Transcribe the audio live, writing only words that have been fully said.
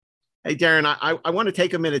Hey, Darren, I want to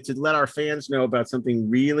take a minute to let our fans know about something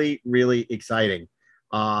really, really exciting.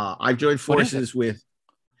 I've joined What is it? forces with,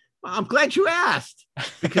 I'm glad you asked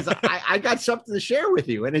because I got something to share with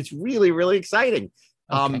you, and it's really, really exciting.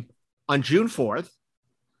 Okay. On June 4th,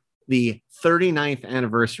 the 39th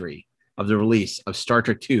anniversary of the release of Star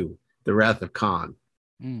Trek II, The Wrath of Khan,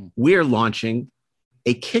 Mm. we're launching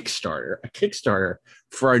a Kickstarter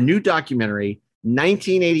for our new documentary,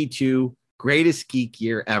 1982 Greatest Geek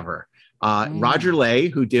Year Ever. Roger Mm. Lay,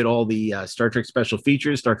 who did all the Star Trek special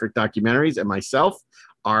features, Star Trek documentaries, and myself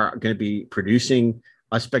are going to be producing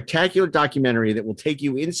a spectacular documentary that will take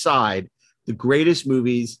you inside the greatest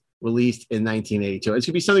movies released in 1982. It's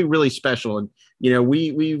going to be something really special, and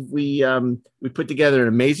we put together an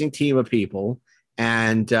amazing team of people,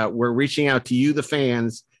 and we're reaching out to you, the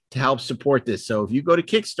fans, to help support this. So if you go to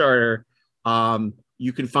Kickstarter,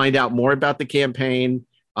 you can find out more about the campaign,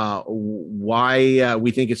 why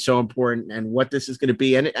we think it's so important, and what this is going to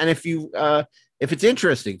be. And if it's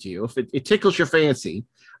interesting to you, if it tickles your fancy,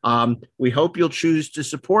 we hope you'll choose to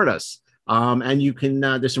support us. And you can.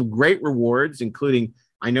 There's some great rewards, including,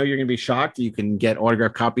 I know you're going to be shocked, you can get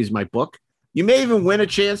autographed copies of my book. You may even win a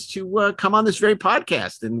chance to come on this very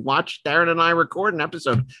podcast and watch Darren and I record an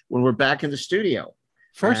episode when we're back in the studio.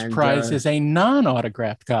 First And prize is a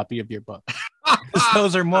non-autographed copy of your book, because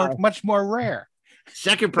those are much more rare.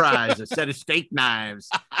 Second prize, a set of steak knives.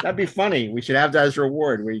 That'd be funny. We should have that as a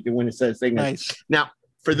reward where you can win a set of steak knives. Nice. Now,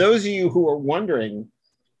 for those of you who are wondering,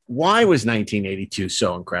 why was 1982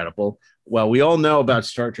 so incredible? Well, we all know about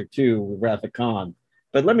Star Trek II, Wrath of Khan,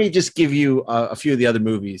 but let me just give you a few of the other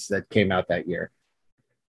movies that came out that year.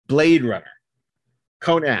 Blade Runner,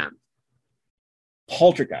 Conan,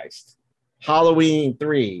 Poltergeist, Halloween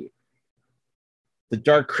 3, The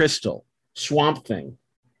Dark Crystal, Swamp Thing,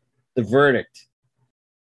 The Verdict,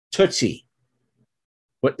 Tootsie,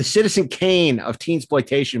 what the Citizen Kane of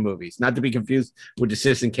teensploitation movies, not to be confused with the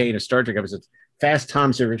Citizen Kane of Star Trek episodes, Fast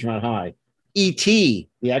Times at Ridgemont High, E.T.,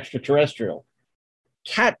 the extraterrestrial,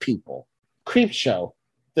 Cat People, Creepshow,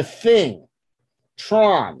 The Thing,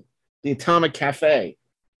 Tron, The Atomic Cafe,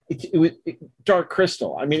 Dark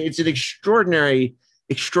Crystal. I mean, it's an extraordinary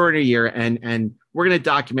year, and we're going to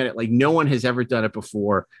document it like no one has ever done it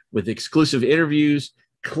before, with exclusive interviews,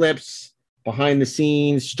 clips, behind the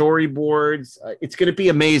scenes, storyboards. It's going to be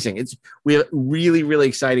amazing. We have really, really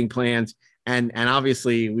exciting plans. And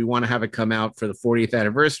obviously we want to have it come out for the 40th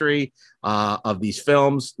anniversary of these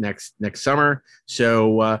films next summer.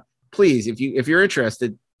 So please, if you're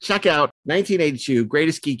interested, check out 1982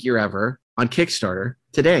 Greatest Geek Year Ever on Kickstarter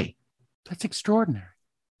today. That's extraordinary.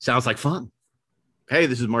 Sounds like fun. Hey,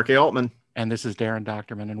 this is Mark A. Altman. And this is Darren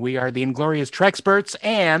Doctorman, and we are the Inglorious Treksperts,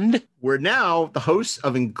 and we're now the hosts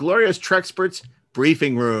of Inglorious Treksperts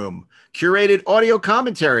Briefing Room, curated audio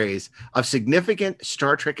commentaries of significant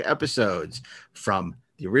Star Trek episodes from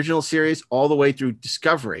the original series all the way through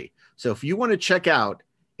Discovery. So if you want to check out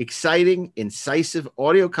exciting, incisive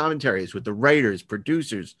audio commentaries with the writers,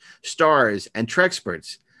 producers, stars, and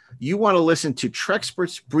Treksperts, you want to listen to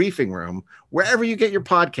Treksperts Briefing Room wherever you get your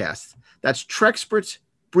podcasts. That's Treksperts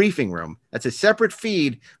Briefing Room. That's a separate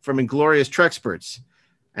feed from Inglorious Treksperts.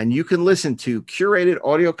 And you can listen to curated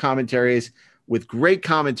audio commentaries with great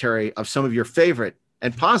commentary of some of your favorite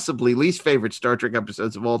and possibly least favorite Star Trek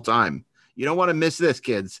episodes of all time. You don't want to miss this,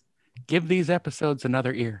 kids. Give these episodes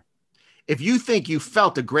another ear. If you think you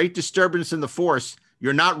felt a great disturbance in the Force,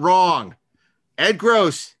 you're not wrong. Ed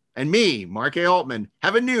Gross and me, Mark A. Altman,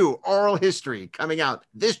 have a new oral history coming out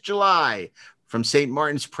this July from St.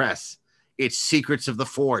 Martin's Press. It's Secrets of the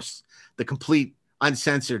Force, the complete,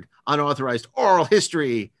 uncensored, unauthorized oral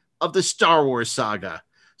history of the Star Wars saga.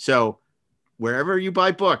 So wherever you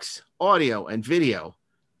buy books, audio, and video,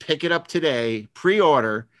 pick it up today,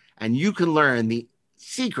 pre-order, and you can learn the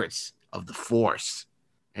secrets of the Force.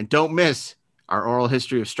 And don't miss our oral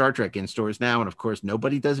history of Star Trek in stores now. And of course,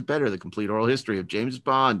 nobody does it better, the complete oral history of James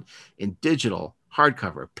Bond in digital,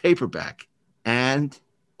 hardcover, paperback, and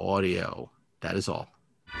audio. That is all.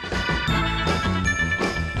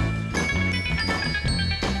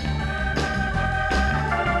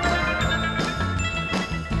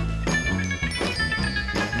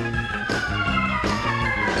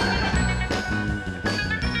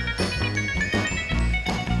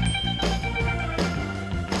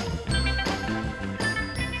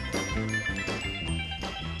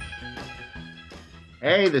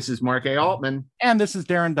 Hey, this is Mark A. Altman. And this is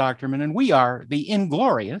Darren Doctorman, and we are the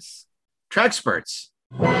Inglorious Treksperts.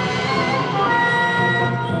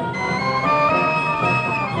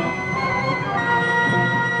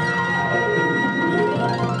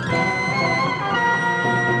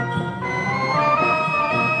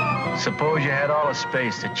 Suppose you had all the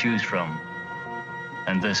space to choose from,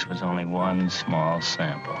 and this was only one small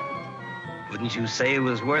sample. Wouldn't you say it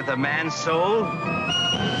was worth a man's soul?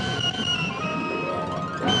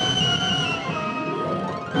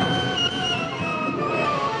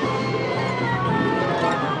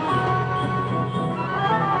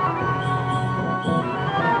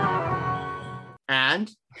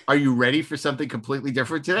 And are you ready for something completely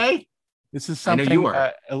different today? This is something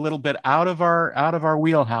a little bit out of our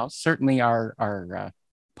wheelhouse. Certainly our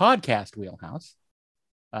podcast wheelhouse.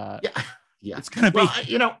 Yeah. It's going to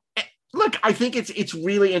be. Well, look, I think it's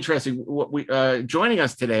really interesting. What we joining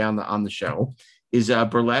us today on the show is a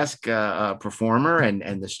burlesque performer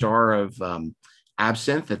and the star of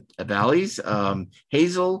Absinthe at Bally's,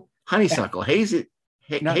 Hazel Honeysuckle. Hazel,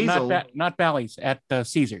 not Bally's, at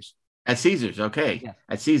Caesars. At Caesars, okay. Yeah.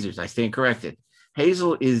 At Caesars, I stand corrected.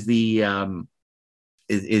 Hazel is the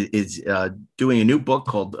is doing a new book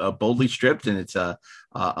called Boldly Stripped, and it's a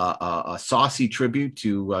saucy tribute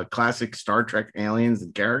to classic Star Trek aliens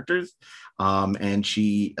and characters. And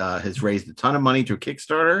she has raised a ton of money through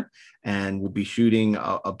Kickstarter, and will be shooting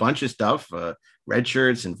a bunch of stuff, red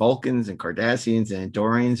shirts and Vulcans and Cardassians and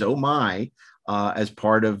Andorians. Oh my! As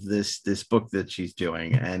part of this book that she's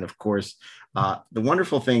doing, and of course. The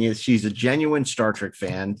wonderful thing is she's a genuine Star Trek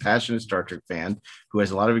fan, passionate Star Trek fan, who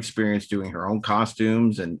has a lot of experience doing her own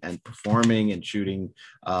costumes and performing and shooting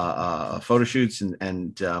photo shoots,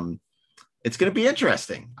 and it's going to be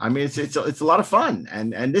interesting. I mean, it's a lot of fun,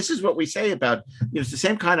 and this is what we say about, it's the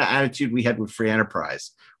same kind of attitude we had with Free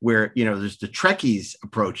Enterprise, where there's the Trekkies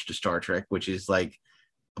approach to Star Trek, which is like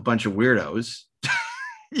a bunch of weirdos.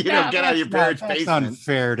 Get out of your parents' basement. That's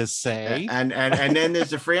unfair to say. And then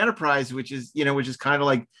there's the Free Enterprise, which is kind of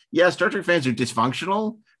like, yeah, Star Trek fans are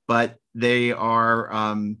dysfunctional, but they are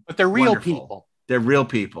but they're real wonderful. People. They're real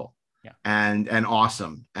people. Yeah. And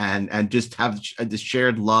awesome. And just have this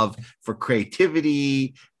shared love for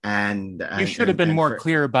creativity. And you should have been more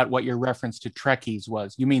clear about what your reference to Trekkies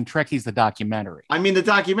was. You mean Trekkies the documentary? I mean the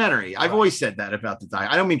documentary. I've always said that about the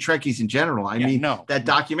I don't mean Trekkies in general. I mean that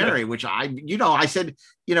documentary, which I said,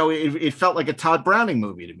 it felt like a Todd Browning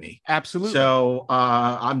movie to me. Absolutely. So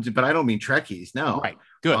but I don't mean Trekkies. No. Right.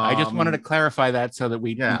 Good. I just wanted to clarify that so that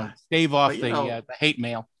we stave off the hate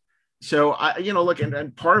mail. So look,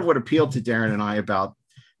 and part of what appealed to Darren and I about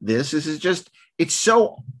this is just it's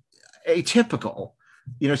so atypical.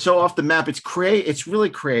 So off the map, it's really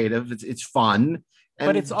creative. It's fun.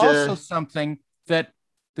 But it's also something that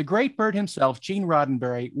the great bird himself, Gene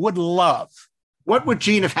Roddenberry, would love. What would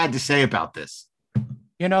Gene have had to say about this?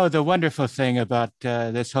 The wonderful thing about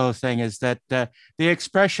this whole thing is that the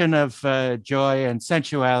expression of joy and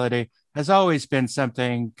sensuality has always been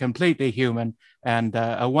something completely human and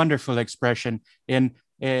a wonderful expression in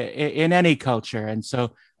any culture. And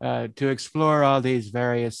so to explore all these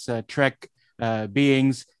various Trek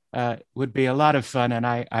beings would be a lot of fun, and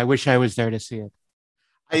I wish I was there to see it.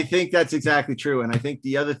 I think that's exactly true. And I think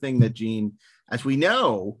the other thing that Gene, as we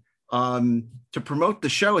know, to promote the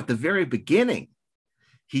show at the very beginning,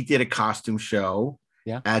 he did a costume show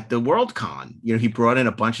at the Worldcon. He brought in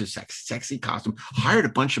a bunch of sexy costumes, hired a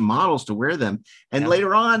bunch of models to wear them. And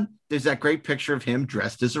later on, there's that great picture of him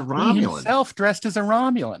dressed as a Romulan. He himself dressed as a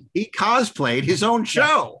Romulan. He cosplayed his own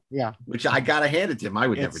show. Yeah. Which I got to hand it to him. I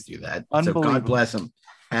would never do that. So God bless him.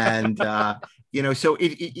 And, so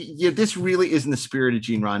this really is in the spirit of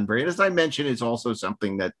Gene Roddenberry. And as I mentioned, it's also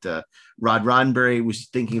something that Rod Roddenberry was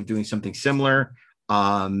thinking of doing something similar.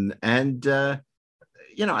 I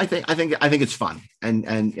think it's fun, and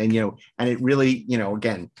it really,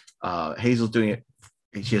 again, Hazel's doing it.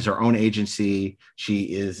 She has her own agency. She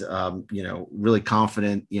is, really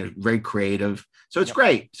confident, very creative. So it's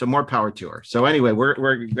great. So more power to her. So anyway, we're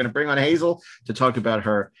going to bring on Hazel to talk about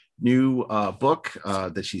her new book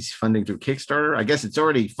that she's funding through Kickstarter. I guess it's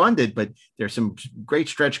already funded, but there's some great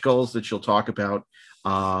stretch goals that she'll talk about.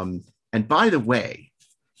 And by the way,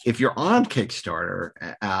 if you're on Kickstarter,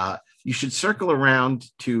 you should circle around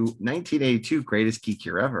to 1982 Greatest Geek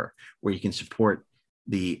Year Ever, where you can support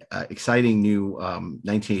the exciting new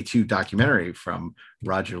 1982 documentary from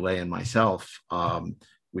Roger Lay and myself,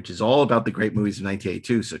 which is all about the great movies of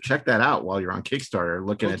 1982. So check that out while you're on Kickstarter.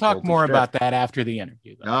 We'll talk more about that after the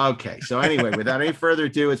interview, though. Okay. So anyway, without any further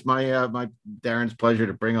ado, it's my Darren's pleasure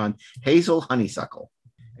to bring on Hazel Honeysuckle.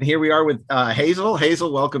 And here we are with Hazel.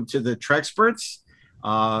 Hazel, welcome to the Treksperts.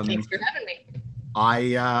 Thanks for having me.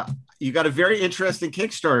 You got a very interesting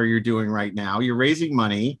Kickstarter you're doing right now. You're raising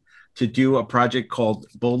money to do a project called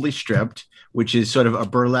Boldly Stripped, which is sort of a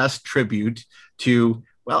burlesque tribute to,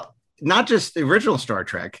 well, not just the original Star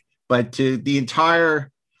Trek, but to the entire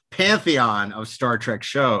pantheon of Star Trek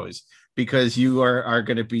shows, because you are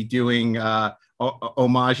going to be doing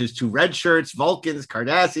homages to red shirts, Vulcans,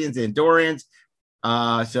 Cardassians, Andorians.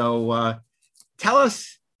 So tell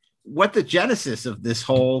us what the genesis of this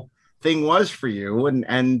whole thing was for you, and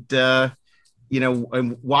and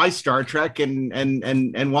why Star Trek,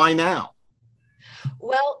 and why now?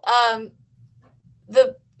 Well,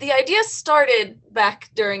 the idea started back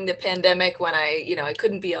during the pandemic when I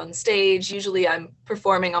couldn't be on stage. Usually I'm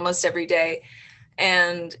performing almost every day.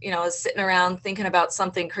 And, I was sitting around thinking about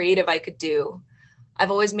something creative I could do.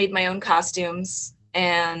 I've always made my own costumes.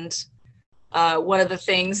 And one of the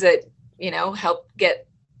things that, helped get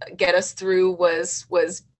us through was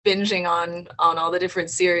binging on all the different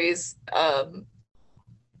series.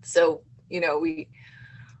 So, we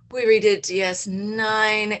redid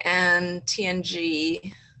DS9 and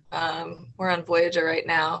TNG. We're on Voyager right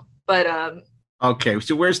now, but okay.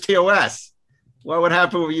 So where's TOS? What would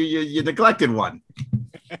happen if you neglected one?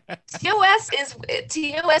 TOS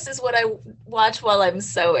is what I watch while I'm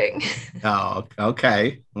sewing. Oh,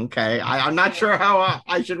 okay. I'm not sure how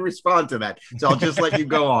I should respond to that, so I'll just let you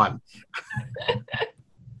go on.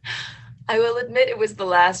 I will admit it was the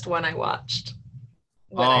last one I watched.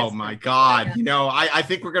 Oh my God! I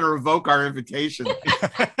think we're going to revoke our invitation.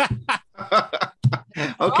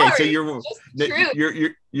 Okay, so you're binge.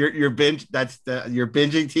 You're binging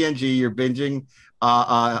TNG. You're binging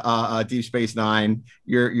Deep Space Nine.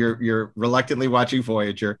 You're reluctantly watching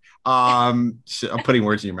Voyager. So I'm putting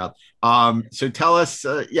words in your mouth. So tell us,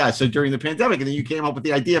 So during the pandemic, and then you came up with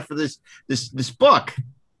the idea for this book.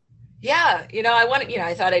 Yeah,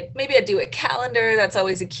 I thought I'd do a calendar. That's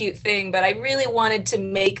always a cute thing, but I really wanted to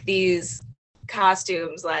make these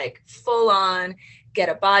costumes like full on, get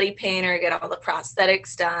a body painter, get all the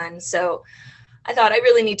prosthetics done. So I thought I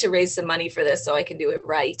really need to raise some money for this so I can do it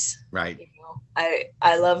right. Right.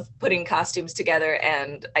 I love putting costumes together,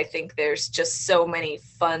 and I think there's just so many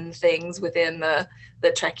fun things within the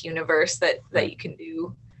Trek universe that you can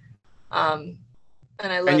do. And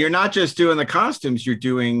you're not just doing the costumes, you're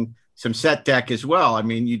doing some set deck as well. I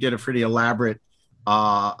mean, you did a pretty elaborate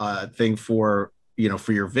thing for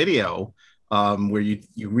your video, where you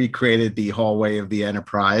recreated the hallway of the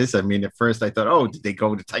Enterprise. I mean, at first I thought, did they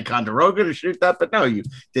go to Ticonderoga to shoot that? But no, you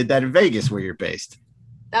did that in Vegas, where you're based.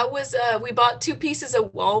 That was we bought 2 pieces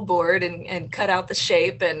of wallboard and cut out the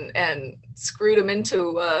shape and screwed them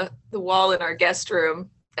into the wall in our guest room,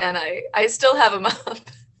 and I still have them up.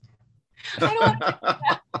 I don't want to do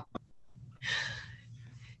that.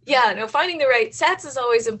 Yeah, no, finding the right sets is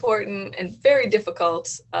always important and very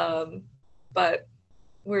difficult, but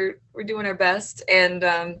we're doing our best,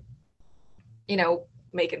 and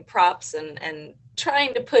making props and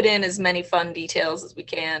trying to put in as many fun details as we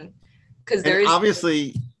can, because there is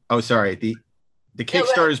obviously. Oh, sorry. The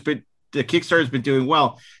Kickstarter has been doing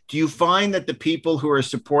well. Do you find that the people who are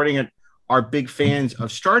supporting it are big fans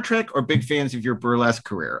of Star Trek or big fans of your burlesque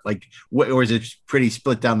career? Like, or is it pretty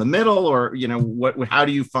split down the middle, or how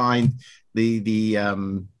do you find the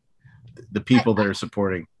people that are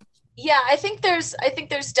supporting? Yeah, I think there's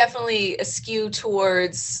definitely a skew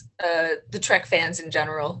towards the Trek fans in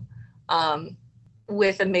general,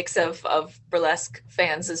 with a mix of burlesque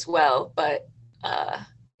fans as well. But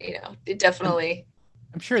it definitely.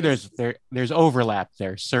 I'm sure there's overlap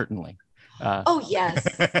there, certainly. Oh yes,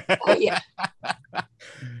 oh yeah.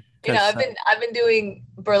 I've been doing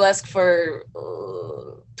burlesque for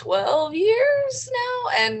 12 years now,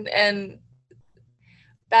 and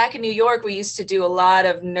back in New York, we used to do a lot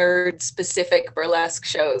of nerd-specific burlesque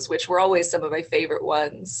shows, which were always some of my favorite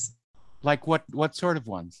ones. Like what sort of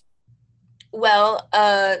ones? Well,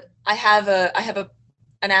 I have an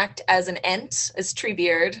act as an Ent, as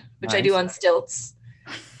Treebeard, which nice. I do on stilts.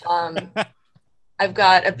 I've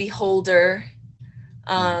got a Beholder,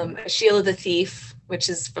 Sheila the Thief, which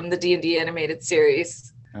is from the D&D animated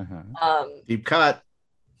series. Deep cut.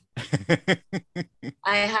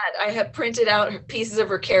 I had printed out pieces of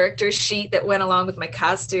her character sheet that went along with my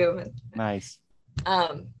costume. Nice.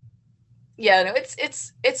 Yeah, no,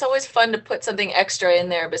 it's always fun to put something extra in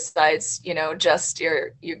there besides, just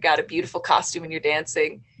you got a beautiful costume and you're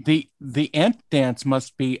dancing. The Ent dance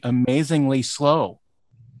must be amazingly slow.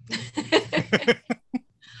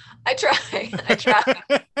 I try.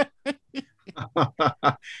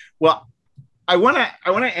 Well, I want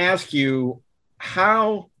to ask you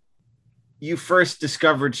how you first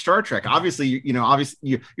discovered Star Trek. Obviously, you're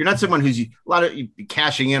not someone who's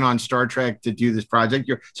cashing in on Star Trek to do this project.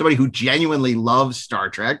 You're somebody who genuinely loves Star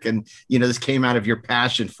Trek, and this came out of your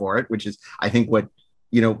passion for it, which is, I think, what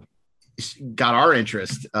got our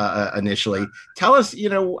interest initially. Tell us,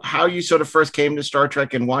 how you sort of first came to Star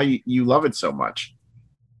Trek and why you love it so much.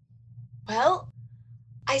 Well,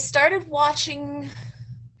 I started watching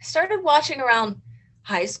around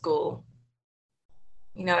high school.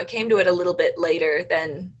 I came to it a little bit later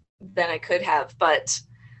than I could have, but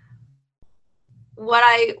what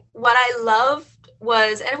I loved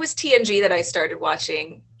was, and it was TNG that I started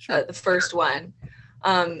watching, the first one.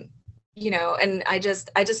 And I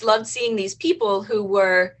just loved seeing these people who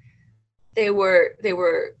were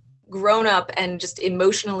grown up and just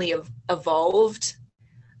emotionally evolved.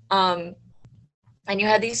 And you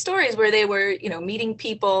had these stories where they were, meeting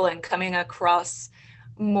people and coming across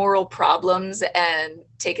moral problems and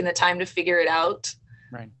taking the time to figure it out.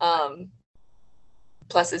 Right.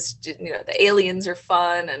 Plus it's just, the aliens are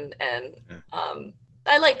fun and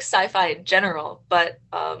I like sci-fi in general, but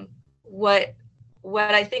what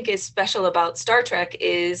I think is special about Star Trek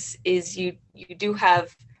is you do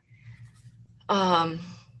have what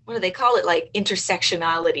do they call it, like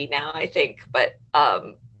intersectionality now, I think, but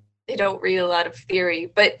they don't read a lot of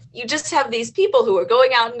theory, but you just have these people who are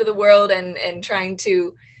going out into the world and trying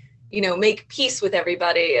to make peace with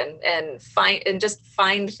everybody and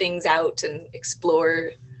find things out and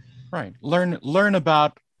explore. Right. Learn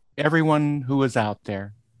about everyone who is out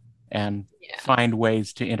there and find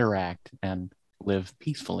ways to interact and live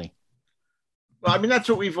peacefully. Well, I mean, that's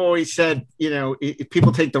what we've always said. If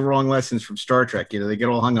people take the wrong lessons from Star Trek, they get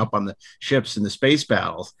all hung up on the ships and the space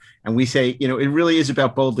battles. And we say, it really is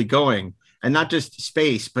about boldly going, and not just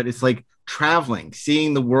space, but it's like traveling,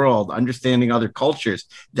 seeing the world, understanding other cultures.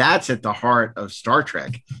 That's at the heart of Star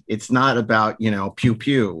Trek. It's not about, pew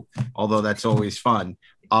pew, although that's always fun.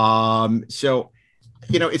 So,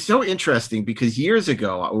 it's so interesting because years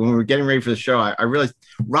ago, when we were getting ready for the show, I realized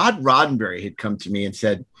Rod Roddenberry had come to me and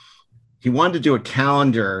said he wanted to do a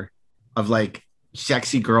calendar of like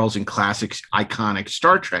sexy girls in classic, iconic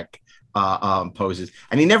Star Trek poses.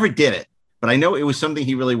 And he never did it, but I know it was something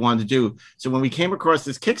he really wanted to do. So when we came across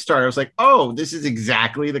this Kickstarter, I was like, oh, this is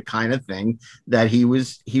exactly the kind of thing that he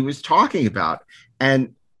was talking about.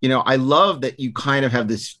 And, I love that you kind of have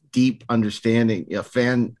this deep understanding,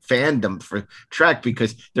 fandom for Trek,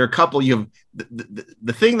 because there are a couple, you have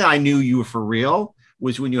the thing that I knew you were for real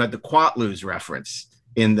was when you had the Quatloos reference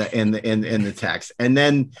in the text, and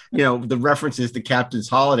then the references to Captain's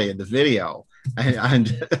Holiday in the video,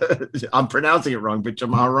 and I'm pronouncing it wrong, but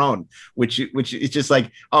Jamaron, which is just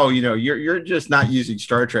like, oh, you're just not using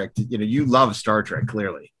Star Trek. You love Star Trek,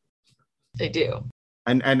 clearly. I do.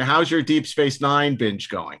 And how's your Deep Space Nine binge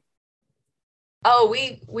going? Oh,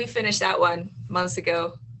 we finished that one months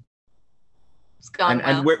ago. It's gone.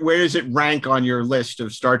 And where does it rank on your list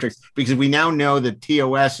of Star Trek? Because we now know that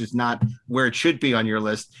TOS is not where it should be on your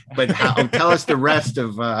list. But tell us the rest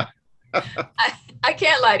of. I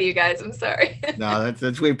can't lie to you guys. I'm sorry. No,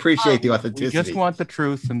 that's we appreciate the authenticity. We just want the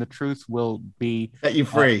truth, and the truth will be set you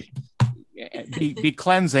free. Be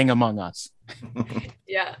cleansing among us.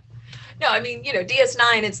 Yeah. No, I mean,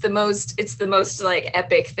 DS9, it's the most like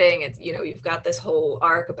epic thing. It's, you've got this whole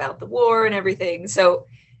arc about the war and everything. So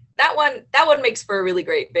that one makes for a really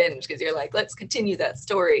great binge because you're like, let's continue that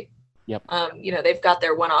story. Yep. They've got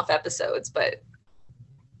their one-off episodes, but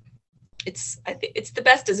I think it's the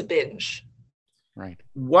best as a binge. Right.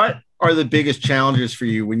 What are the biggest challenges for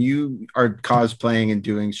you when you are cosplaying and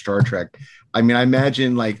doing Star Trek? I mean, I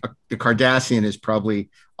imagine like the Cardassian is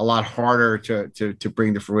probably a lot harder to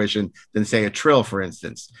bring to fruition than say a Trill, for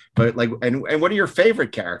instance. But like, and what are your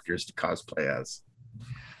favorite characters to cosplay as?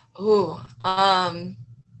 Oh, I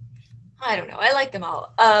don't know. I like them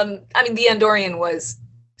all. I mean, the Andorian was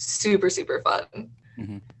super, super fun.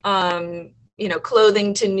 Mm-hmm.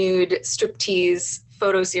 Clothing to nude striptease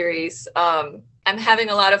photo series. I'm having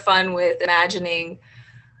a lot of fun with imagining,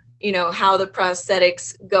 how the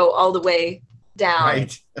prosthetics go all the way down.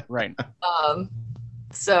 Right.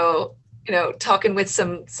 So, talking with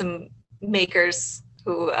some makers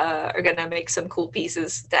who are going to make some cool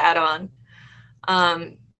pieces to add on.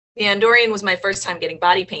 The Andorian was my first time getting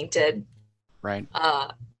body painted. Right.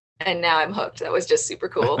 And now I'm hooked. That was just super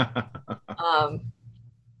cool.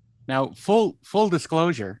 Now, full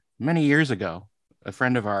disclosure, many years ago, a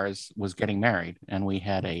friend of ours was getting married, and we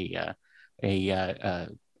had a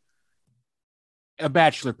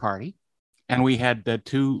bachelor party, and we had the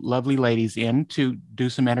two lovely ladies in to do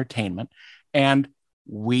some entertainment, and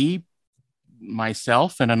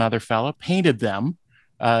myself and another fella painted them,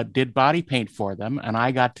 did body paint for them, and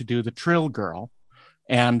I got to do the Trill girl.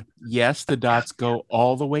 And yes, the dots go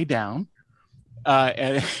all the way down,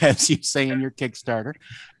 as you say in your Kickstarter.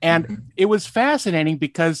 And it was fascinating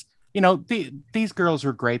because these girls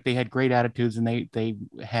were great. They had great attitudes and they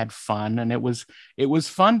had fun, and it was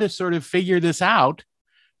fun to sort of figure this out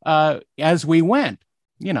as we went,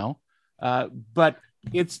 but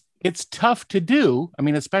it's tough to do. I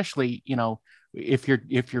mean, especially, if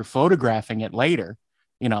you're photographing it later,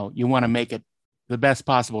 you want to make it the best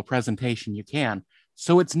possible presentation you can.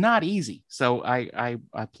 So it's not easy. So I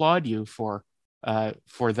applaud you for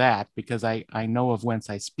that, because I know of whence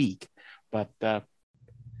I speak. But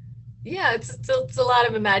yeah, it's a lot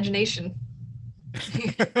of imagination.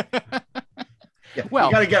 Yeah, well,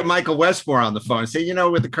 you got to get Michael Westmore on the phone and say,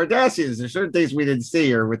 with the Cardassians, there's certain things we didn't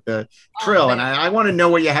see, or with the Trill, and I want to know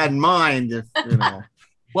what you had in mind. If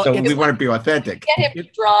well, so we want to be authentic. Get him to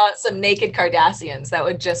draw some naked Cardassians. That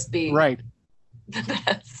would just be right. The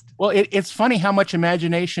best. Well, it's funny how much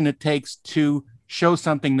imagination it takes to show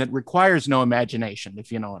something that requires no imagination,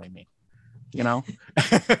 if you know what I mean.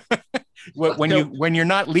 When you're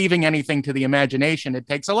not leaving anything to the imagination, it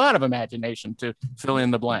takes a lot of imagination to fill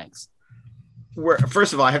in the blanks.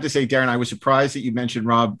 First of all, I have to say, Darren, I was surprised that you mentioned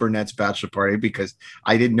Rob Burnett's bachelor party, because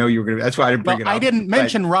I didn't know you were going to. That's why I didn't bring it up. I didn't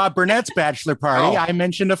mention Rob Burnett's bachelor party. I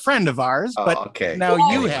mentioned a friend of ours, but okay.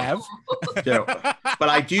 Now you have. But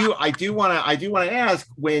I do want to ask,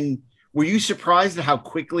 were you surprised at how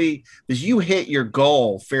quickly, because you hit your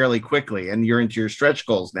goal fairly quickly and you're into your stretch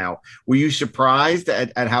goals now? Were you surprised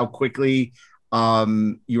at how quickly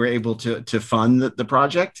you were able to fund the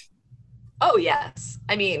project? Oh yes.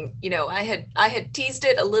 I mean, I had teased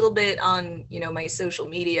it a little bit on, my social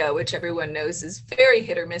media, which everyone knows is very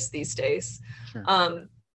hit or miss these days. Sure.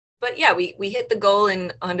 But yeah, we hit the goal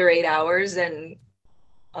in under 8 hours, and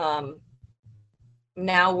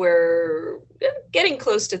now we're getting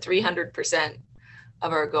close to 300%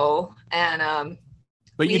 of our goal. And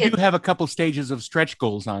but you do have a couple stages of stretch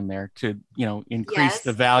goals on there to, increase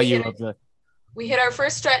the value of the. We hit our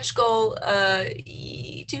first stretch goal 2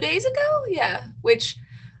 days ago. Yeah. Which,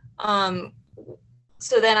 so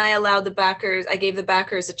then I gave the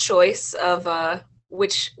backers a choice of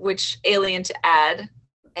which alien to add.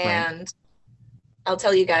 And right. I'll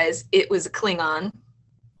tell you guys, it was a Klingon.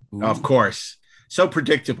 Ooh. Of course. So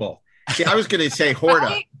predictable. See, I was going to say Horta.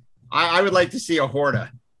 Right? I would like to see a Horta,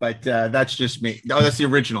 but that's just me. No, that's the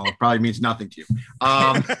original. It probably means nothing to you.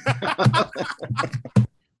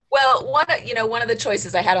 Well, one of the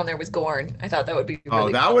choices I had on there was Gorn. I thought that would be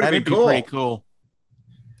really that would be cool. Pretty cool.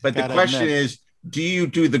 But the question is, do you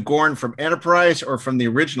do the Gorn from Enterprise or from the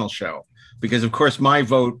original show? Because of course my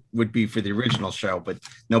vote would be for the original show, but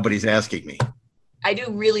nobody's asking me. I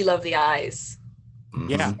do really love the eyes.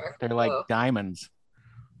 Yeah, they're like diamonds.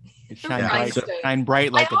 It shine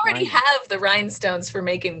bright like I already have the rhinestones for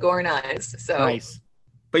making Gorn eyes. So nice.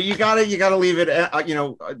 But you gotta leave it,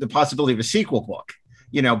 the possibility of a sequel book.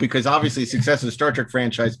 Because obviously the success of the Star Trek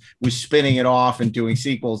franchise was spinning it off and doing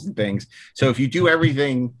sequels and things. So if you do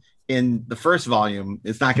everything in the first volume,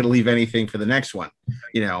 it's not going to leave anything for the next one,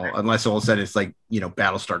 unless all of a sudden it's like,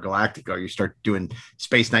 Battlestar Galactica, or you start doing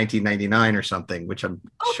Space 1999 or something, which I'm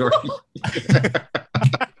sure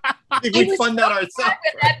we fund that ourselves.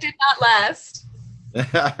 That did not last.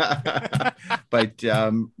 But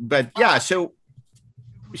yeah, so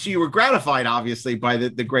you were gratified, obviously, by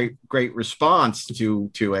the great response to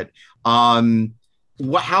it.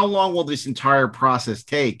 How long will this entire process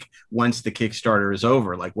take once the Kickstarter is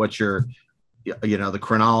over? Like, what's your, the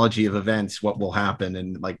chronology of events? What will happen,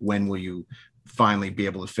 and like when will you finally be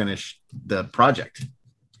able to finish the project?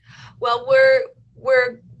 Well,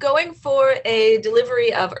 we're going for a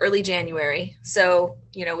delivery of early January, so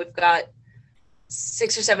we've got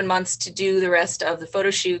 6 or 7 months to do the rest of the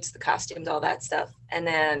photo shoots, the costumes, all that stuff, and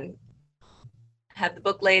then have the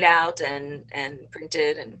book laid out and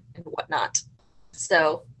printed and whatnot.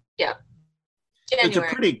 So yeah, January. It's a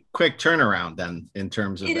pretty quick turnaround then, in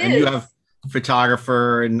terms of, and you have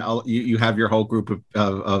photographer and you have your whole group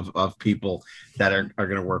of people that are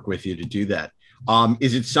going to work with you to do that.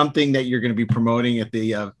 Is it something that you're going to be promoting at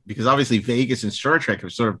the, because obviously Vegas and Star Trek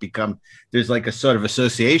have sort of become, there's like a sort of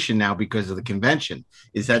association now because of the convention.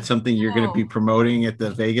 Is that something you're going to be promoting at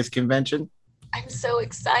the Vegas convention? I'm so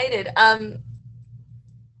excited.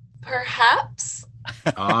 Perhaps.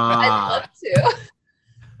 I'd love to.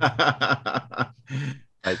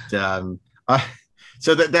 But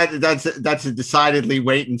so that's a decidedly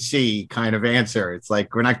wait and see kind of answer. It's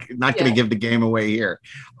like, we're not going to give the game away here.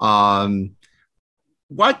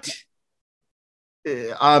 What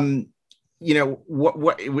because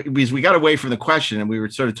we got away from the question and we were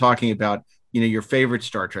sort of talking about, your favorite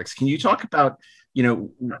Star Treks. Can you talk about,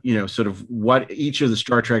 sort of what each of the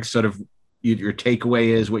Star Treks sort of your takeaway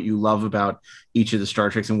is, what you love about each of the Star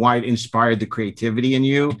Treks, and why it inspired the creativity in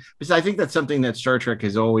you. Because I think that's something that Star Trek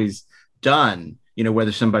has always done. You know,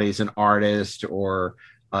 whether somebody is an artist or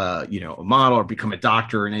you know, a model, or become a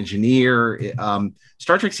doctor or an engineer.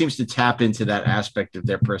 Star Trek seems to tap into that aspect of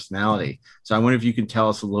their personality. So I wonder if you can tell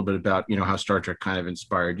us a little bit about, you know, how Star Trek kind of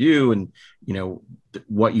inspired you, and, you know,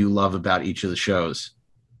 what you love about each of the shows.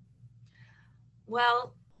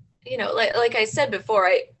 Well, you know, like I said before,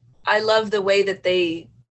 I love the way that they,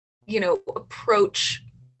 you know, approach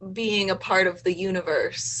being a part of the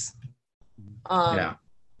universe. Yeah.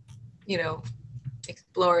 You know,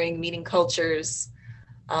 exploring, meeting cultures.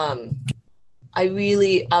 I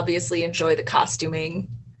really obviously enjoy the costuming.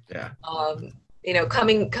 Yeah. You know,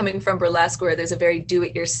 coming from burlesque, where there's a very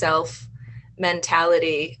do-it-yourself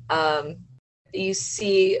mentality. You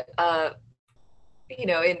see, you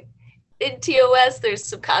know, in TOS, there's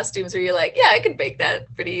some costumes where you're like, yeah, I could make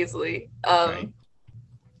that pretty easily. Right.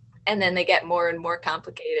 And then they get more and more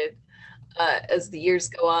complicated as the years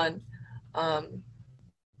go on.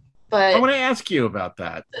 But I want to ask you about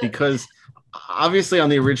that, because obviously on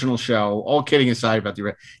the original show, all kidding aside about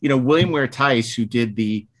you know, William Ware Tice, who did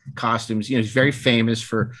the costumes, you know, he's very famous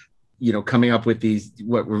for, you know, coming up with these,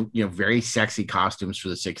 what were, you know, very sexy costumes for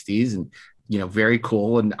the 60s, and, you know, very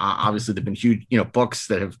cool. And obviously there've been huge, you know, books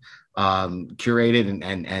that have curated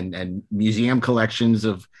and museum collections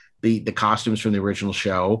of the costumes from the original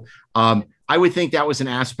show. I would think that was an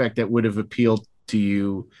aspect that would have appealed to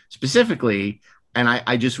you specifically. And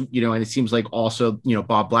I just, you know, and it seems like also, you know,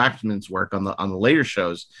 Bob Blackman's work on the later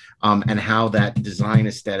shows, and how that design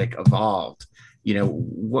aesthetic evolved. You know,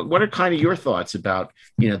 what are kind of your thoughts about,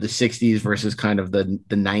 you know, the 60s versus kind of the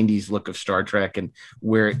 90s look of Star Trek, and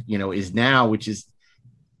where it, you know, is now, which is,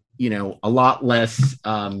 you know, a lot less,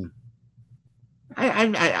 how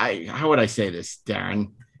would I say this,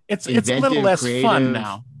 Darren? It's a little less creative, fun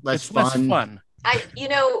now. Less Less fun. you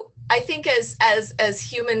know, I think as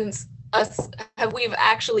humans, we've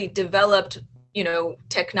actually developed, you know,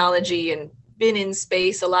 technology and been in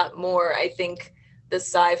space a lot more. I think the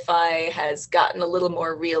sci-fi has gotten a little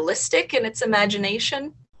more realistic in its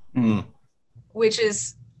imagination, which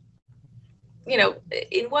is, you know,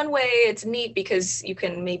 in one way it's neat because you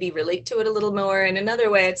can maybe relate to it a little more. In another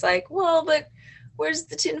way, it's like, well, but where's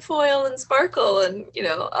the tinfoil and sparkle? And, you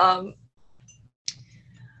know,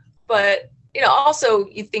 but, you know, also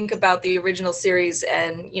you think about the original series,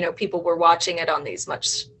 and, you know, people were watching it on these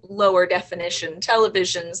much lower definition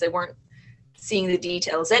televisions. They weren't seeing the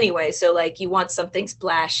details anyway. So like, you want something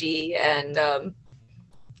splashy, and you know,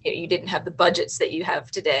 you didn't have the budgets that you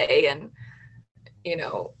have today, and, you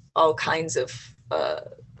know, all kinds of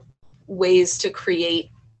ways to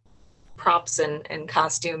create props and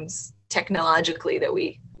costumes technologically that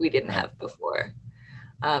we didn't have before.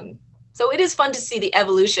 So it is fun to see the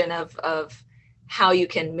evolution of how you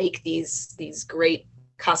can make these great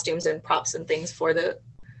costumes and props and things for the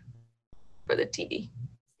TV.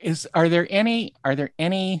 Are there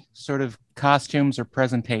any sort of costumes or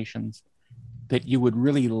presentations that you would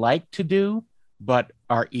really like to do, but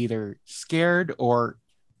are either scared or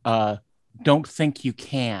don't think you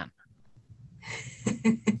can?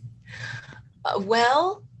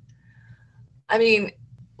 Well, I mean,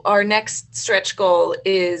 our next stretch goal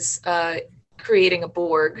is creating a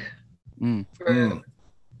Borg.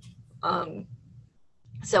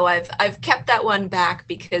 So I've kept that one back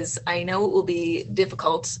because I know it will be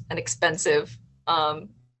difficult and expensive, and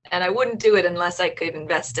I wouldn't do it unless I could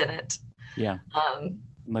invest in it. Yeah.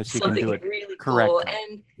 Unless you something can do it really correctly. cool.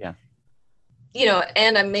 And yeah, you know,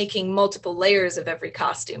 and I'm making multiple layers of every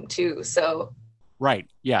costume too. So right,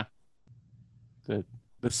 yeah.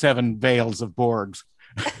 The 7 veils of Borgs.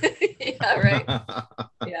 yeah, right.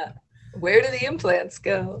 Yeah. Where do the implants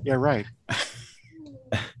go? Yeah, right.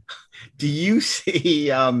 Do you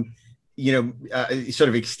see, you know, sort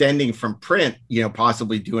of extending from print, you know,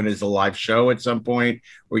 possibly doing it as a live show at some point,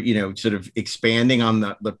 or, you know, sort of expanding on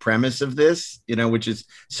the premise of this, you know, which is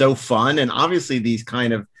so fun. And obviously these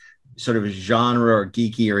kind of sort of genre or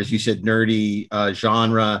geeky, or as you said, nerdy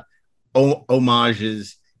genre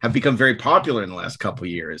homages have become very popular in the last couple of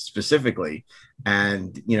years specifically.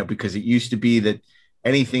 And, you know, because it used to be that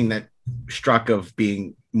anything that struck of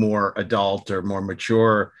being more adult or more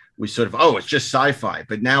mature was sort of, oh, it's just sci-fi.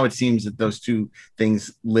 But now it seems that those two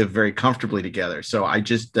things live very comfortably together. So I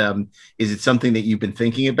just, is it something that you've been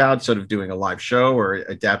thinking about, sort of doing a live show or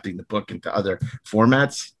adapting the book into other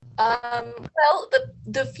formats? Well,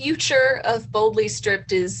 the future of Boldly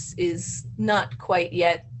Stripped is not quite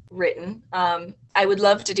yet written. I would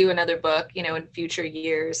love to do another book, you know, in future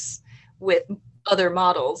years with other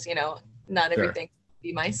models, you know, not Sure. everything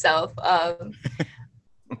be myself.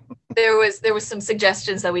 There was some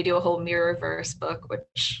suggestions that we do a whole Mirrorverse book,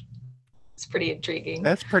 which is pretty intriguing.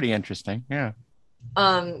 That's pretty interesting. Yeah.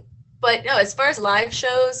 But no, as far as live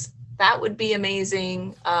shows, that would be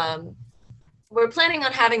amazing. We're planning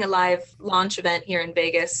on having a live launch event here in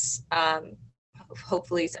Vegas,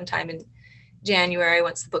 hopefully sometime in January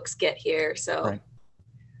once the books get here. So Right.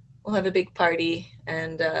 we'll have a big party.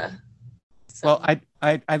 And Well,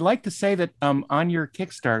 I'd like to say that on your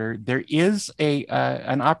Kickstarter, there is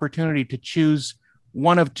an opportunity to choose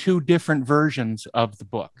one of two different versions of the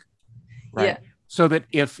book. Right. Yeah. So that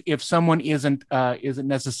if someone isn't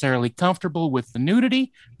necessarily comfortable with the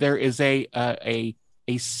nudity, there is a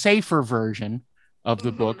safer version of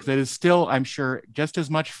the book that is still, I'm sure, just as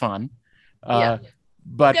much fun. Yeah.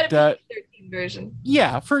 But We've got a PG-13 version.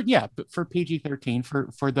 for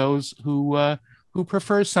PG-13 for those who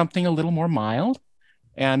prefer something a little more mild,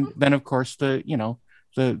 and then of course the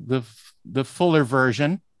fuller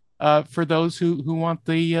version for those who want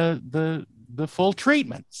the full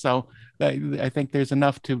treatment. So I think there's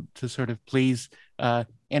enough to sort of please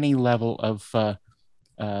any level of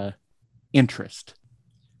interest.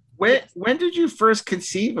 When did you first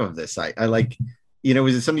conceive of this? I like,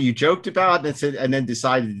 was it something you joked about and then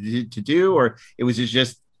decided to do, or it was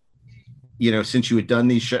just, since you had done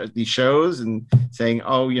these shows and saying,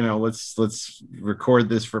 oh, let's record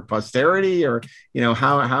this for posterity, or,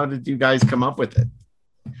 how did you guys come up with it?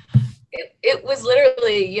 It was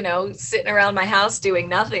literally, sitting around my house doing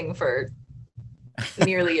nothing for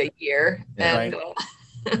nearly a year. And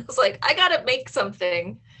I was like, I got to make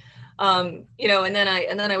something. And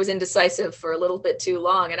then I was indecisive for a little bit too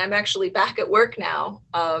long, and I'm actually back at work now,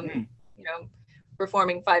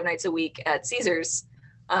 performing 5 nights a week at Caesars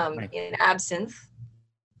in Absinthe.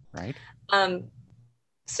 Right.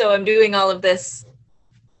 So I'm doing all of this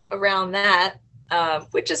around that,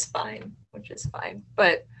 which is fine.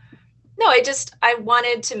 But no, I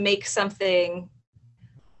wanted to make something.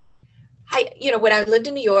 When I lived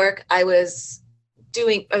in New York, I was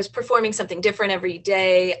performing something different every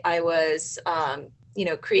day. I was,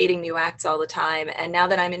 creating new acts all the time. And now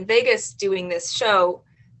that I'm in Vegas doing this show,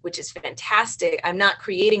 which is fantastic, I'm not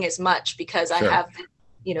creating as much because I have,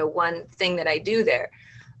 one thing that I do there.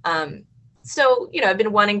 So, I've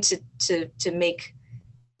been wanting to make,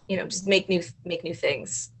 just make new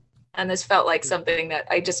things. And this felt like something that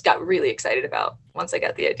I just got really excited about once I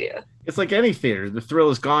got the idea. It's like any theater. The thrill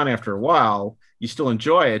is gone after a while. You still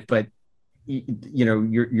enjoy it, but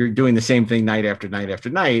you're doing the same thing night after night after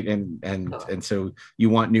night. And so you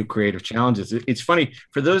want new creative challenges. It's funny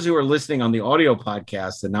for those who are listening on the audio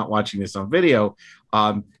podcast and not watching this on video,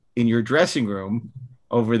 in your dressing room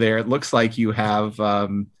over there, it looks like you have,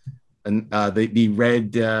 the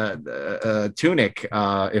red tunic,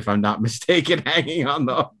 if I'm not mistaken, hanging on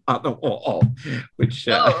the wall, which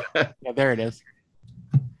yeah, there it is.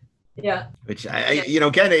 Yeah. Which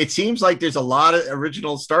again, it seems like there's a lot of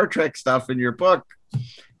original Star Trek stuff in your book.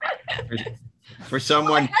 For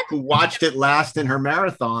someone who watched it last in her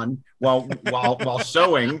marathon while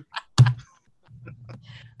sewing.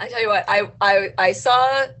 I tell you what, I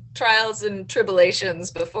saw Trials and Tribulations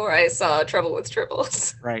before I saw Trouble with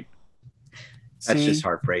Tribbles. Right. That's just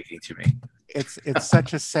heartbreaking to me. It's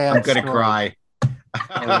such a sad I'm gonna story. cry.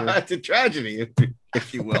 It's a tragedy,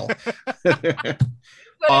 if you will.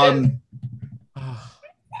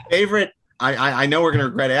 Favorite, I know we're gonna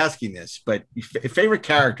regret asking this, but favorite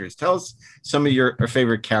characters. Tell us some of your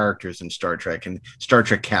favorite characters in Star Trek and Star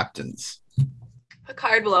Trek captains.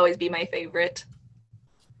 Picard will always be my favorite.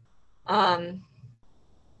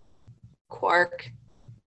 Quark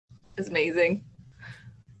is amazing.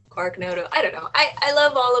 Quark Noto. I don't know. I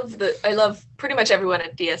love pretty much everyone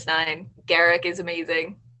at DS9. Garrick is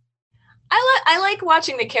amazing. I like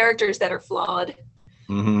watching the characters that are flawed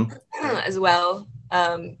as well.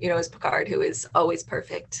 As Picard, who is always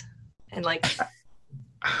perfect and like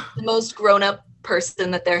the most grown-up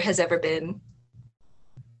person that there has ever been,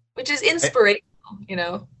 which is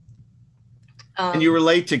inspirational, and you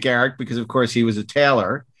relate to Garrick because, of course, he was a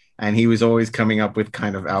tailor. And he was always coming up with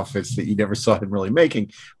kind of outfits that you never saw him really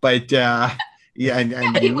making. But and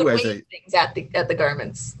he would weave things at the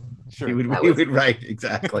garments. Sure, he would right,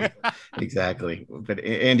 exactly, exactly. But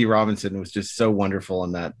Andy Robinson was just so wonderful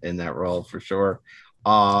in that role for sure.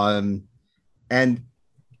 And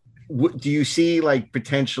do you see like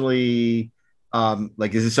potentially?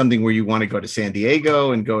 Like, is it something where you want to go to San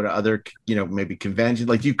Diego and go to other, maybe conventions?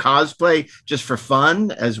 Like, do you cosplay just for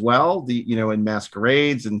fun as well, in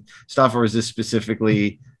masquerades and stuff? Or is this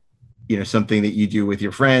specifically, something that you do with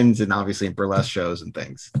your friends and obviously in burlesque shows and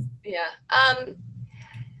things? Yeah.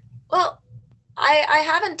 Well, I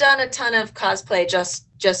haven't done a ton of cosplay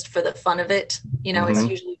just for the fun of it. You know, it's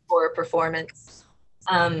usually for a performance.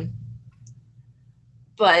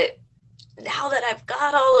 But now that I've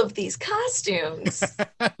got all of these costumes,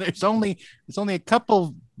 there's only a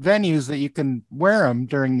couple venues that you can wear them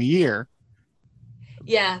during the year.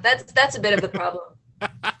 yeah, that's a bit of the problem.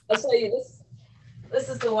 I'll show you this. This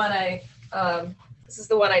is the one I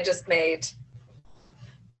just made.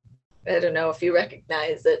 I don't know if you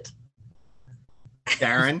recognize it.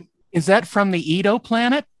 Darren? Is that from the Edo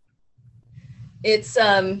planet? It's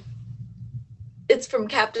from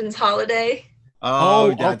Captain's Holiday.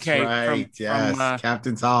 Oh, that's okay. right. Yes, from,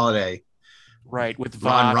 Captain's Holiday. Right, with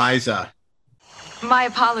Von Vosh. Ryza. My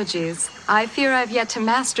apologies. I fear I've yet to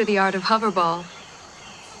master the art of hoverball.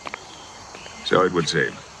 So it would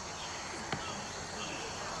seem.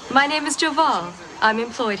 My name is Joval. I'm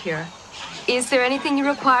employed here. Is there anything you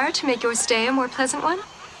require to make your stay a more pleasant one?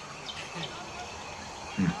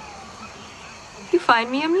 You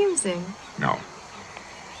find me amusing. No.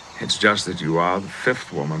 It's just that you are the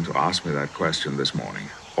fifth woman to ask me that question this morning.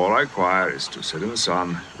 All I require is to sit in the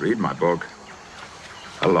sun, read my book,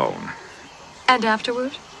 alone. And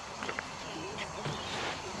afterward?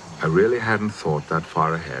 I really hadn't thought that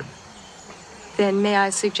far ahead. Then may I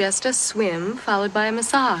suggest a swim followed by a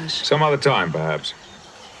massage? Some other time, perhaps.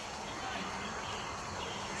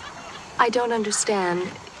 I don't understand.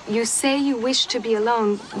 You say you wish to be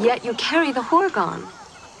alone, yet you carry the Horgon.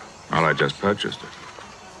 Well, I just purchased it.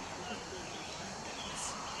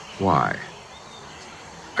 Why?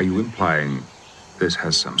 Are you implying this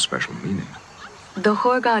has some special meaning? The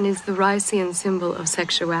Horgon is the Rycian symbol of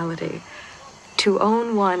sexuality. To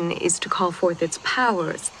own one is to call forth its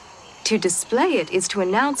powers. To display it is to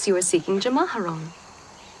announce you are seeking Jamaharon.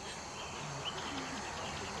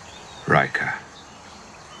 Rika.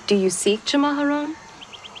 Do you seek Jamaharon?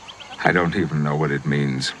 I don't even know what it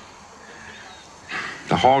means.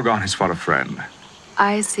 The Horgon is for a friend.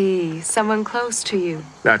 I see. Someone close to you.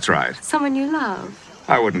 That's right. Someone you love.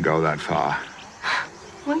 I wouldn't go that far.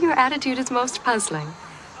 Well, your attitude is most puzzling.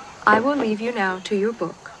 I will leave you now to your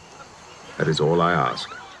book. That is all I ask.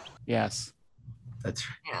 Yes.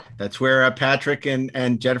 That's where Patrick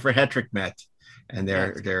and Jennifer Hetrick met, and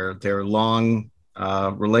their long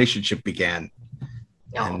relationship began,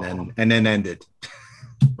 and then ended.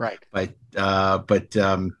 Right. But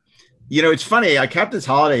you know, it's funny. Captain's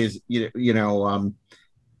Holiday is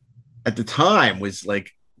at the time was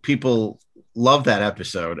like people love that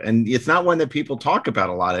episode, and it's not one that people talk about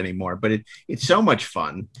a lot anymore. But it's so much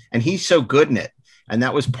fun, and he's so good in it, and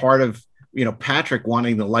that was part of Patrick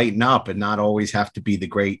wanting to lighten up and not always have to be the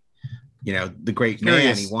great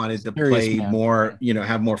man. He wanted to play more,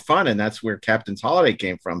 have more fun. And that's where Captain's Holiday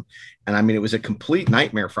came from. And I mean, it was a complete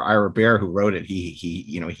nightmare for Ira Bear, who wrote it. He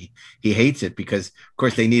hates it because of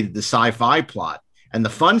course they needed the sci-fi plot, and the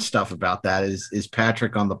fun stuff about that is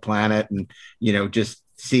Patrick on the planet and, just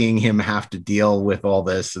seeing him have to deal with all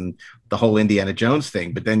this and the whole Indiana Jones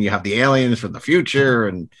thing. But then you have the aliens from the future.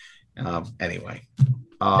 And anyway,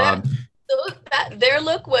 their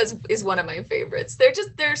look is one of my favorites.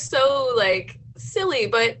 They're so like silly,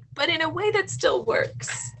 but in a way that still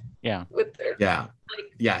works. Yeah. With their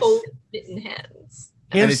folded mitten hands.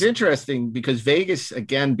 And it's interesting because Vegas,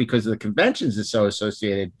 again, because of the conventions, is so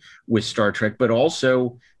associated with Star Trek, but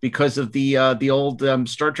also because of the old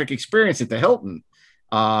Star Trek experience at the Hilton,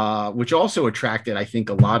 which also attracted, I think,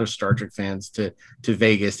 a lot of Star Trek fans to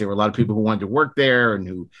Vegas. There were a lot of people who wanted to work there and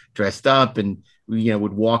who dressed up and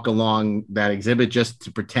would walk along that exhibit just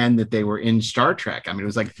to pretend that they were in Star Trek. I mean, it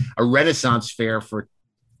was like a Renaissance fair for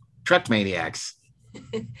Trek maniacs.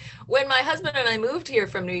 When my husband and I moved here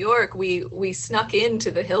from New York, we snuck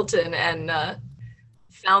into the Hilton and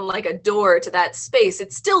found like a door to that space.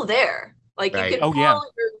 It's still there. Like you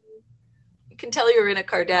can tell you're in a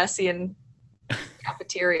Cardassian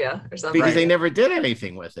cafeteria or something. Because they never did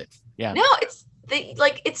anything with it. Yeah. No, it's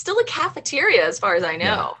still a cafeteria as far as I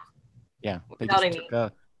know. Yeah. They just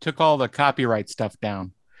took all the copyright stuff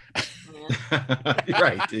down.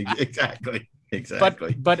 Right. Exactly.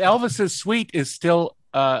 But Elvis's suite is still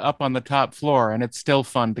up on the top floor, and it's still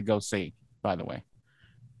fun to go see, by the way.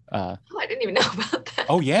 I didn't even know about that.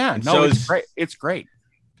 Oh, yeah. And no, it's great. It's great.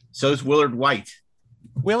 So is Willard White.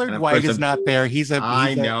 Willard White is not there.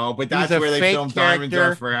 I know, but that's where they filmed Diamonds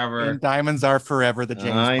Are Forever. And Diamonds Are Forever, the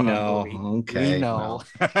James Bond movie. Okay. We know.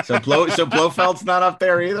 Well, so Blofeld's not up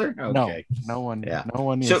there either? Okay. No one. Yeah. No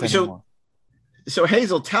one is anymore. So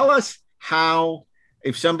Hazel, tell us how,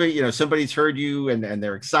 if somebody's heard you and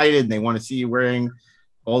they're excited and they want to see you wearing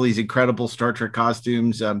all these incredible Star Trek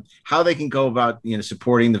costumes, how they can go about,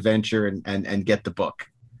 supporting the venture and get the book.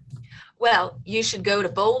 Well, you should go to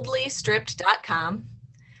boldlystripped.com.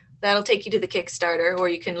 That'll take you to the Kickstarter, or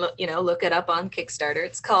you can look it up on Kickstarter.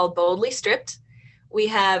 It's called Boldly Stripped. We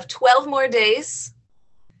have 12 more days,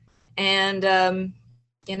 and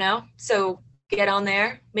so get on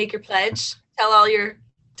there, make your pledge, tell all your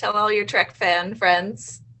Trek fan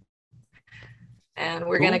friends, and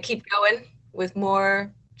we're gonna keep going with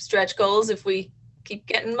more stretch goals if we keep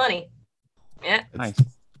getting money. Yeah, Nice.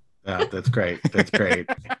 That's great. That's great.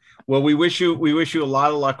 Well, we wish you a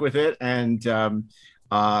lot of luck with it, and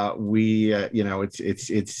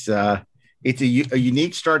it's a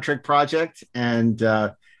unique Star Trek project, and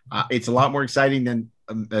it's a lot more exciting than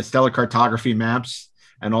stellar cartography maps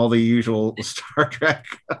and all the usual Star Trek.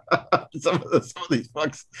 some of these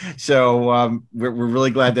books. So we're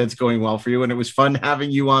really glad that's going well for you, and it was fun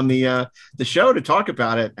having you on the show to talk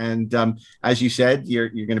about it. And as you said, you're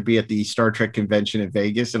going to be at the Star Trek convention in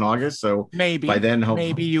Vegas in August. So maybe by then,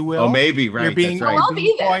 maybe you will. Oh, maybe right. You're being, that's right. I'll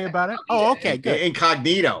be there. coy about it. Oh, okay, good.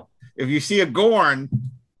 Incognito. If you see a Gorn,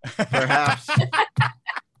 perhaps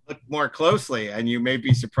look more closely, and you may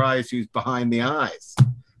be surprised who's behind the eyes.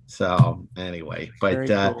 So anyway, but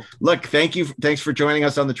Cool. look, thanks for joining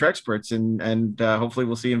us on the Treksperts, and hopefully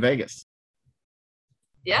we'll see you in Vegas.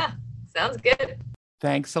 Yeah, sounds good.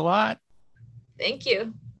 Thanks a lot. Thank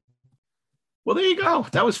you. Well, there you go.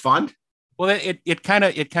 That was fun. Well, it kind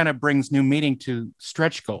of brings new meaning to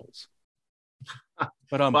stretch goals.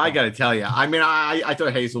 But Well, I got to tell you, I mean, I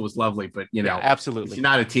thought Hazel was lovely, but yeah, absolutely. she's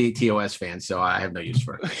not a TOS fan, so I have no use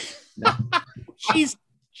for her. No.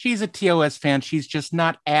 She's a TOS fan. She's just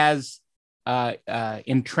not as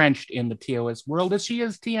entrenched in the TOS world as she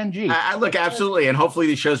is TNG. Look, absolutely, and hopefully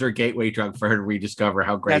these shows are a gateway drug for her to rediscover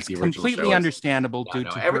how great That's the original completely show is. understandable. Due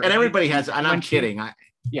to her, And everybody has, and I'm when she- kidding.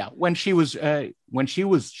 when she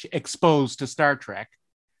was exposed to Star Trek,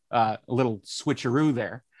 a little switcheroo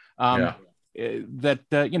there. That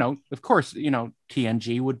of course,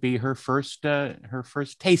 TNG would be her first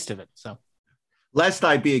taste of it. So. Lest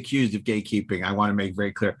I be accused of gatekeeping, I want to make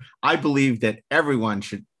very clear. I believe that everyone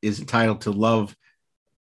is entitled to love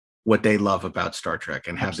what they love about Star Trek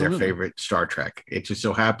and have Absolutely. their favorite Star Trek. It just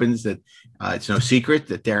so happens that it's no secret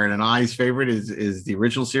that Darren and I's favorite is the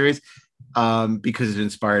original series because it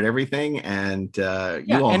inspired everything. And you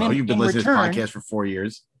all know, you've been listening to this podcast for 4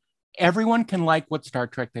 years. Everyone can like what Star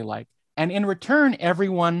Trek they like. And in return,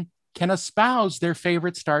 everyone can espouse their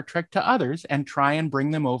favorite Star Trek to others and try and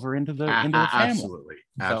bring them over into the family. Absolutely.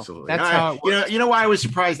 So that's how it works. You know why I was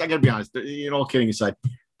surprised? I got to be honest, all kidding aside,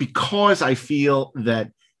 because I feel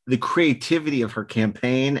that the creativity of her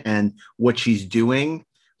campaign and what she's doing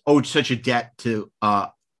owed such a debt to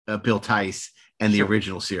Bill Tice and the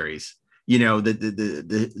original series.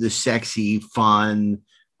 The sexy, fun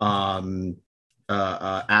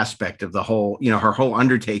aspect of the whole, her whole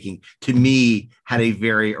undertaking to me had a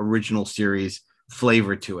very original series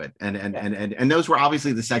flavor to it, and those were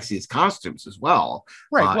obviously the sexiest costumes as well,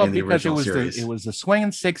 right? Well, in the because original it was the swinging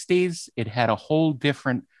 60s. It had a whole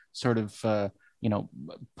different sort of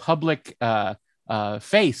public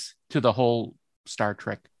face to the whole Star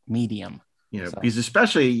Trek medium. Because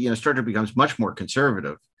especially Star Trek becomes much more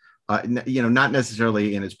conservative, not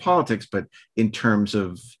necessarily in its politics, but in terms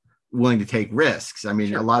of willing to take risks. I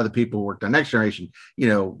mean, a lot of the people who worked on Next Generation,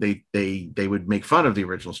 they would make fun of the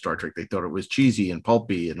original Star Trek. They thought it was cheesy and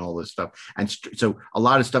pulpy and all this stuff. And so a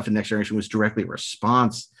lot of stuff in Next Generation was directly a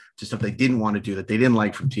response to stuff they didn't want to do, that they didn't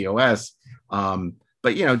like from TOS.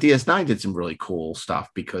 But DS9 did some really cool stuff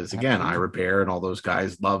because, again, Ira Bear and all those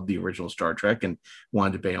guys loved the original Star Trek and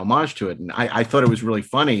wanted to pay homage to it. And I thought it was really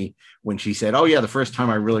funny when she said, "Oh yeah, the first time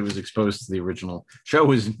I really was exposed to the original show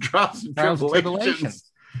was in Trials and Tribulations."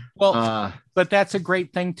 Well, but that's a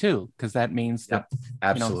great thing too, because that means that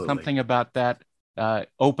absolutely something about that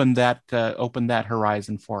opened that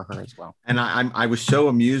horizon for her as well. And I was so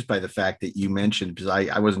amused by the fact that you mentioned, because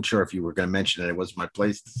I wasn't sure if you were going to mention it. It wasn't my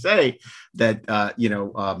place to say that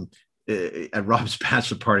at Rob's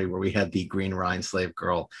bachelor party where we had the Green Rhine slave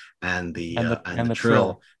girl and the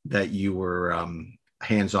Trill, that you were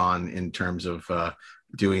hands-on in terms of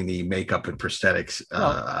doing the makeup and prosthetics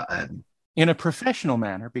and in a professional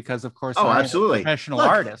manner, because of course, absolutely, I'm a professional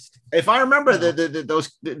artist. If I remember,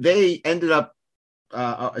 they ended up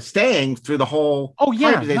staying through the whole. Oh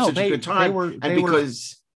yeah, they had such a good time,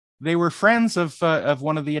 they were friends of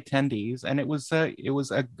one of the attendees, and it was a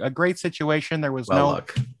great situation. There was no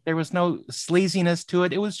sleaziness to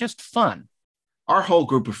it. It was just fun. Our whole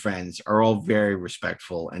group of friends are all very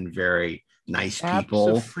respectful and very nice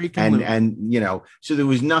people, and so there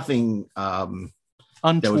was nothing.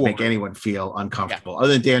 Untoward. That would make anyone feel uncomfortable,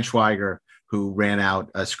 other than Dan Schweiger, who ran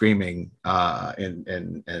out screaming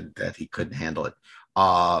and that he couldn't handle it.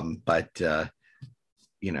 But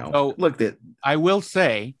look, that I will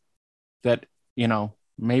say that,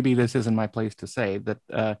 maybe this isn't my place to say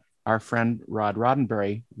that our friend Rod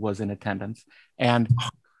Roddenberry was in attendance, and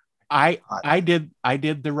I did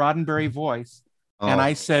the Roddenberry voice, and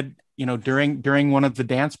I said, during one of the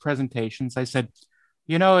dance presentations, I said,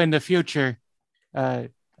 in the future,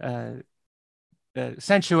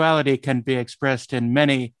 sensuality can be expressed in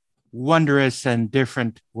many wondrous and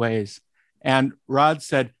different ways. And Rod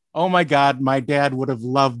said, "Oh my God, my dad would have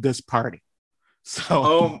loved this party." So,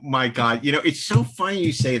 oh my God, it's so funny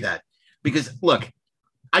you say that, because look,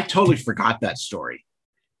 I totally forgot that story.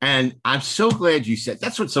 And I'm so glad you said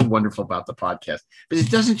that's what's so wonderful about the podcast, because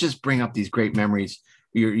it doesn't just bring up these great memories,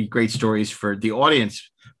 your great stories for the audience,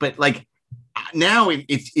 but like now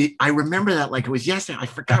I remember that like it was yesterday. I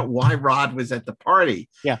forgot why Rod was at the party.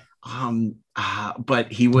 Yeah.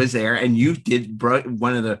 But he was there, and you brought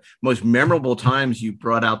one of the most memorable times you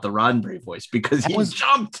brought out the Roddenberry voice, because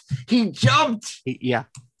he jumped. Yeah.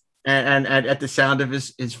 And at the sound of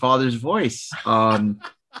his father's voice. And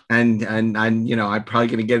I'm probably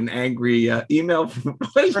going to get an angry email from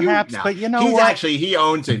perhaps, but he's what? Actually, he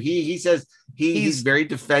owns it. He says he's very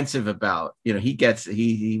defensive about, he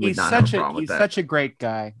would not have a problem with that. He's such a great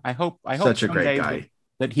guy. I hope such a great guy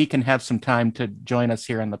that he can have some time to join us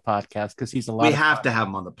here on the podcast, because he's a lot. We have to have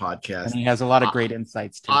him on the podcast, and he has a lot of great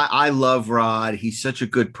insights too. I love Rod. He's such a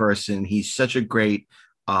good person. He's such a great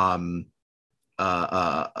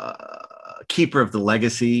keeper of the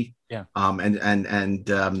legacy. Yeah.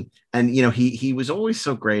 He was always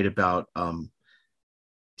so great about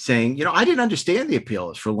saying, I didn't understand the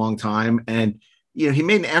appeal for a long time, and he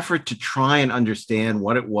made an effort to try and understand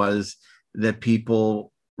what it was that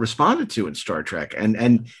people responded to in Star Trek,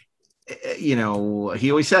 and he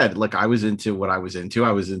always said, look, I was into what I was into.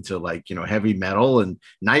 I was into heavy metal and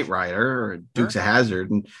Knight Rider or Dukes of Hazzard,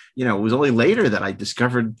 and it was only later that I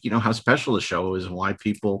discovered how special the show was and why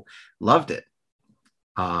people loved it.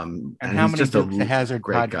 And how many Dukes of Hazzard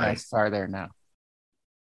podcasts are there now?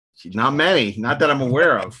 Not many, not that I'm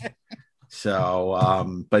aware of.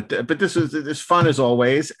 So, but this was fun as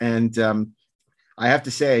always, and I have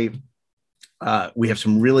to say, we have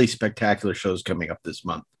some really spectacular shows coming up this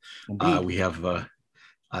month. We have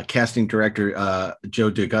casting director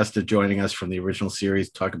Joe D'Agusta joining us from the original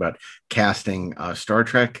series to talk about casting Star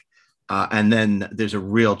Trek, and then there's a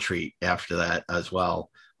real treat after that as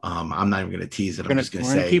well. I'm not even going to tease it. I'm just going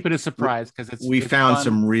to say keep it a surprise, because we found fun.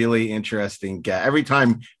 Some really interesting guests. Every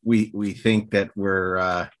time we think that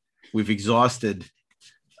we've exhausted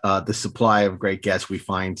the supply of great guests, we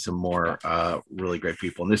find some more really great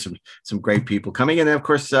people, and there's some great people coming in. And of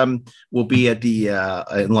course, we'll be at the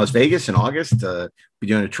in Las Vegas in August. We're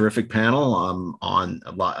doing a terrific panel on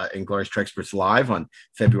Inglorious Treksperts Live on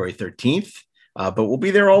February 13th. But we'll be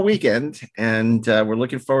there all weekend, and we're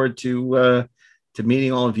looking forward to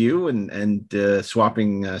meeting all of you and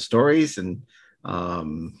swapping stories, and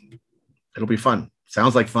it'll be fun.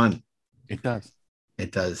 Sounds like fun. It does.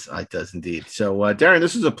 It does indeed. So, Darren,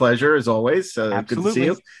 this was a pleasure as always. Good to see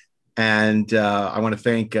you. And I want to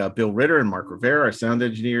thank Bill Ritter and Mark Rivera, our sound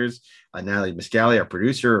engineers, Natalie Miscali, our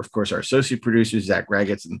producer, of course, our associate producers, Zach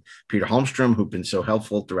Ragetz and Peter Holmstrom, who've been so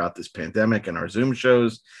helpful throughout this pandemic and our Zoom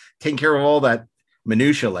shows, taking care of all that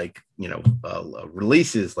minutia,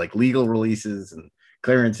 releases, like legal releases and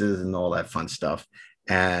clearances and all that fun stuff.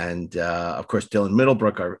 And of course, Dylan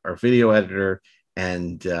Middlebrook, our video editor.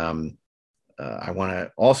 And I want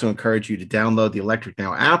to also encourage you to download the Electric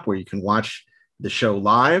Now app, where you can watch the show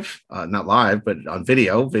live, not live, but on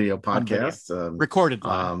video podcasts, recorded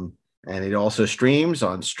live. And it also streams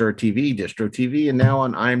on Stir TV, Distro TV, and now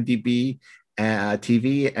on IMDb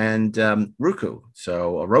TV and Roku.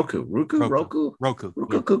 So Roku.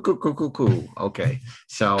 Okay,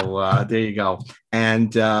 so there you go.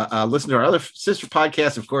 And listen to our other sister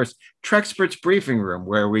podcast, of course, Treksperts Briefing Room,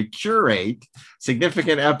 where we curate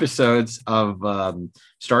significant episodes of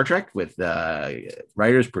Star Trek with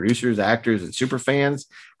writers, producers, actors, and super fans.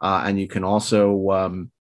 And you can also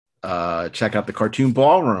check out the Cartoon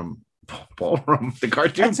Ballroom, the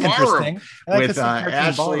Cartoon Ballroom with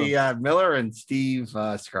Ashley Miller and Steve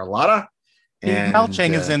Scarlatta. Steve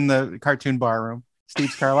Melching is in the Cartoon Ballroom. Steve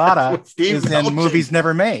Scarlatta is Melching. In Movies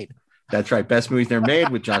Never Made. That's right. Best Movies Never Made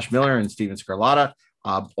with Josh Miller and Steven Scarlatta.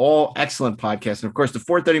 All excellent podcasts. And of course, the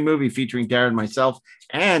 4:30 movie featuring Darren, myself,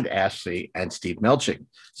 and Ashley and Steve Melching.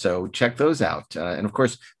 So check those out. And of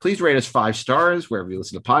course, please rate us 5 stars wherever you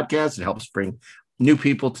listen to podcasts. It helps bring new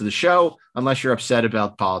people to the show, unless you're upset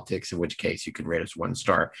about politics, in which case you can rate us 1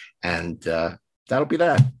 star. And that'll be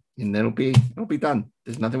that. and it'll be done.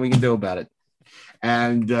 There's nothing we can do about it.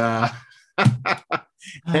 And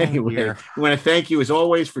anyway, I want to thank you as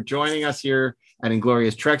always for joining us here at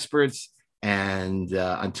Inglorious Treksperts. And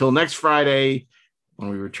until next Friday, when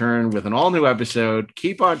we return with an all new episode,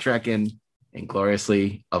 keep on trekking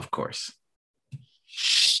ingloriously, of course.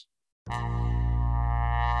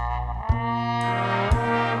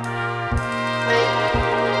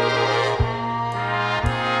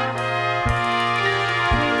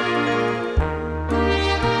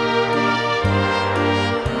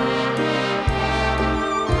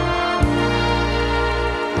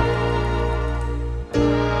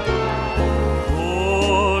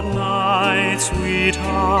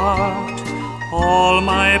 Sweetheart, all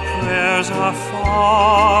my prayers are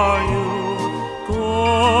for you.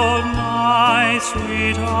 Good night,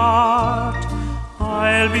 sweetheart,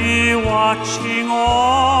 I'll be watching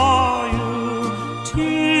o'er you.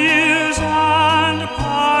 Tears and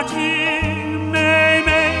parting may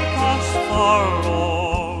make us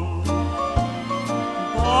forlorn,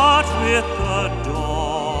 but with the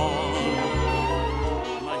dawn,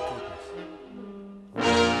 my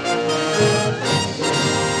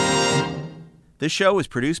This show was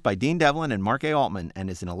produced by Dean Devlin and Mark A. Altman and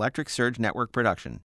is an Electric Surge Network production.